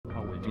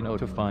you know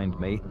to find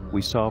me.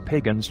 We saw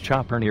Pagan's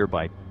chopper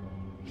nearby.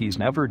 He's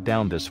never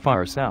down this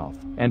far south,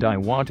 and I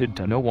wanted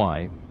to know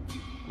why.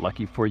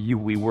 Lucky for you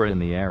we were in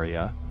the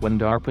area when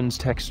Darpin's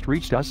text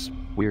reached us.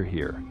 We're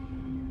here.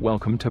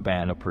 Welcome to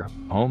Banapur,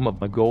 home of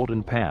the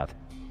Golden Path.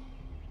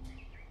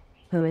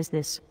 Who is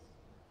this?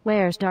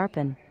 Where's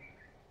Darpin?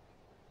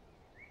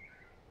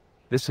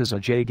 This is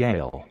Ajay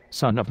Gale,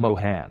 son of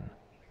Mohan.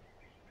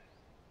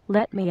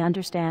 Let me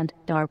understand,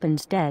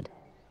 Darpin's dead.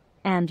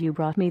 And you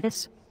brought me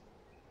this?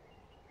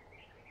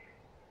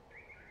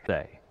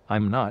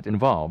 I'm not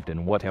involved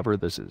in whatever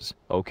this is,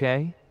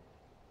 okay?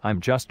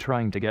 I'm just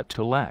trying to get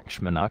to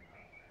Lakshmana.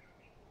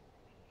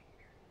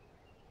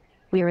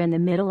 We're in the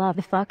middle of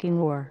a fucking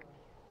war.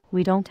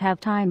 We don't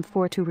have time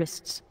for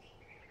tourists.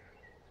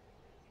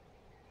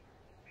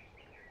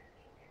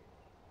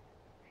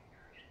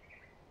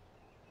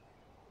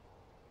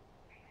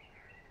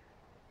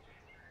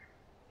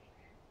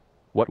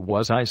 What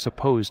was I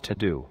supposed to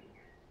do?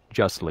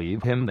 Just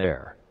leave him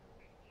there?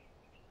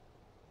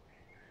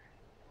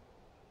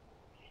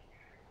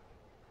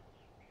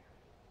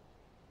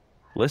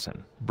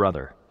 Listen,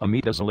 brother,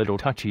 Amita's a little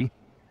touchy.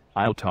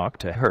 I'll talk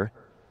to her.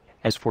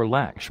 As for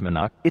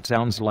Lakshmana, it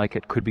sounds like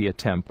it could be a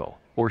temple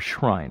or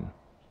shrine.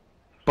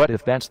 But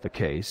if that's the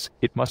case,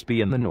 it must be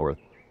in the north.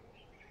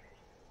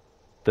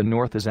 The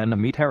north is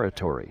enemy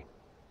territory.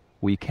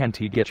 We can't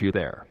get you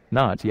there,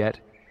 not yet.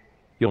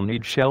 You'll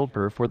need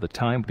shelter for the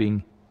time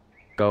being.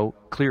 Go,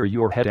 clear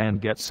your head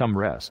and get some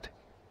rest.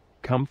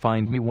 Come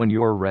find me when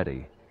you're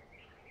ready.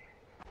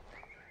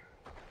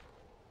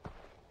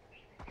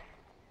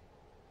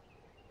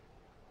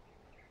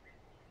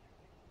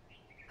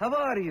 How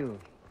are you?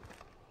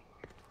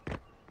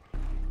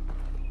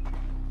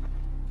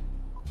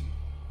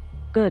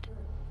 Good.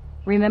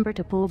 Remember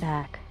to pull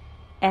back.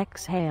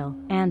 Exhale,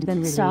 and then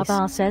release.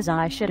 Sabah says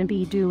I shouldn't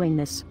be doing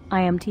this.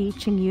 I am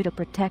teaching you to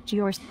protect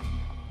yourself.